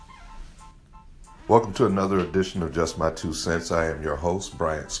Welcome to another edition of Just My Two Cents. I am your host,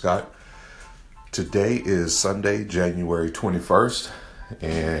 Bryant Scott. Today is Sunday, January 21st,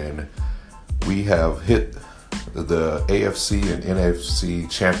 and we have hit the AFC and NFC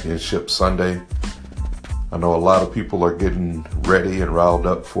Championship Sunday. I know a lot of people are getting ready and riled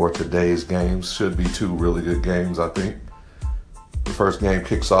up for today's games. Should be two really good games, I think. The first game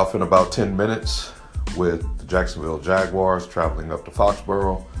kicks off in about 10 minutes with the Jacksonville Jaguars traveling up to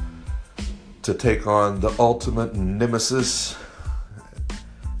Foxborough to take on the ultimate nemesis,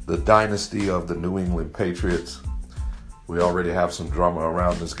 the dynasty of the New England Patriots. We already have some drama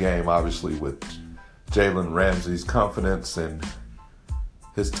around this game, obviously, with Jalen Ramsey's confidence and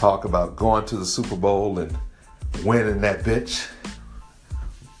his talk about going to the Super Bowl and winning that bitch.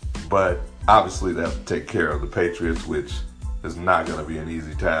 But obviously that'll take care of the Patriots, which is not going to be an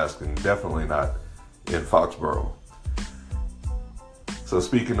easy task, and definitely not in Foxborough. So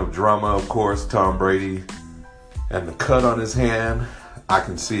speaking of drama, of course, Tom Brady and the cut on his hand, I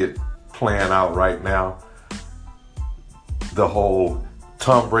can see it playing out right now. The whole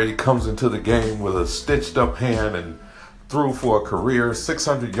Tom Brady comes into the game with a stitched up hand and threw for a career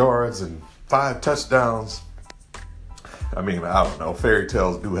 600 yards and 5 touchdowns. I mean, I don't know. Fairy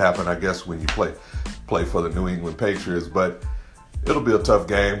tales do happen, I guess, when you play for the New England Patriots, but it'll be a tough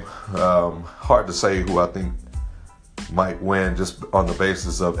game. Hard to say who I think might win just on the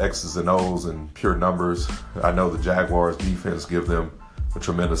basis of X's and O's and pure numbers. I know the Jaguars defense give them a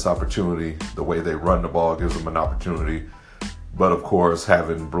tremendous opportunity. The way they run the ball gives them an opportunity. But of course,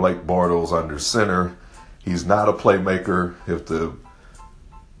 having Blake Bortles under center, he's not a playmaker. If the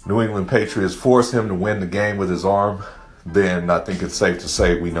New England Patriots force him to win the game with his arm, then I think it's safe to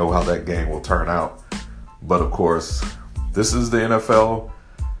say we know how that game will turn out. But of course, this is the NFL.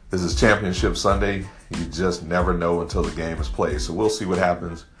 This is Championship Sunday. You just never know until the game is played. So we'll see what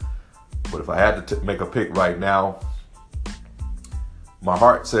happens. But if I had to make a pick right now, my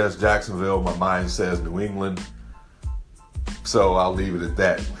heart says Jacksonville. My mind says New England. So I'll leave it at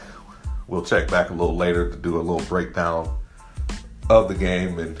that. We'll check back a little later to do a little breakdown of the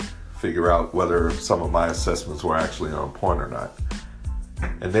game and figure out whether some of my assessments were actually on point or not.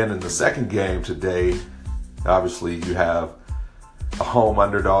 And then in the second game today, obviously you have a home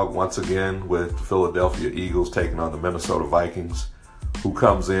underdog once again with the Philadelphia Eagles taking on the Minnesota Vikings, who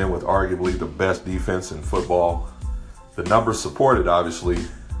comes in with arguably the best defense in football. The numbers support it, obviously,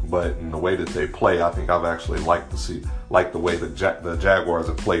 but in the way that they play, I think I've actually liked the way the Jaguars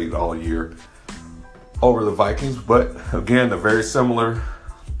have played all year over the Vikings. But again, they're very similar,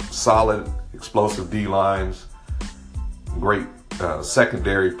 solid, explosive D-lines, great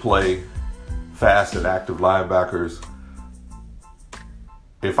secondary play, fast and active linebackers.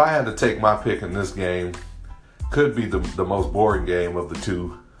 If I had to take my pick in this game, could be the most boring game of the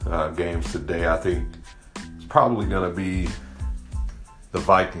two games today. I think it's probably going to be the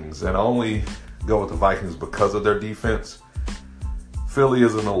Vikings. And I only go with the Vikings because of their defense. Philly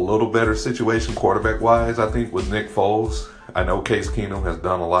is in a little better situation quarterback-wise, I think, with Nick Foles. I know Case Keenum has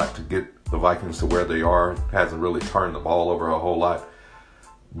done a lot to get the Vikings to where they are. Hasn't really turned the ball over a whole lot.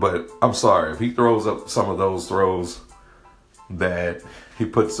 But I'm sorry, if he throws up some of those throws that he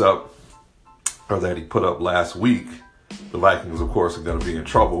puts up, or that he put up last week, the Vikings, of course, are going to be in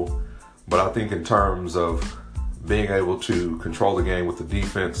trouble. But I think in terms of being able to control the game with the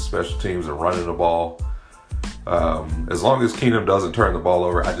defense, special teams, and running the ball, as long as Keenum doesn't turn the ball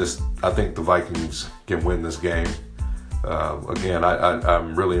over, I think the Vikings can win this game. Again,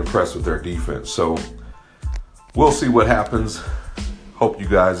 I'm really impressed with their defense. So we'll see what happens. Hope you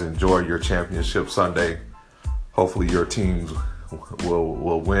guys enjoy your Championship Sunday. Hopefully your teams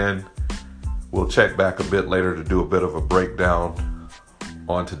will win. We'll check back a bit later to do a bit of a breakdown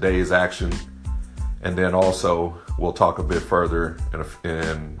on today's action. And then also we'll talk a bit further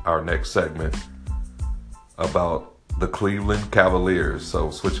in our next segment about the Cleveland Cavaliers.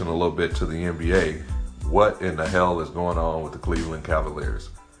 So switching a little bit to the NBA, what in the hell is going on with the Cleveland Cavaliers?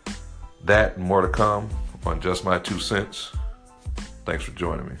 That and more to come on Just My Two Cents. Thanks for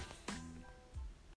joining me.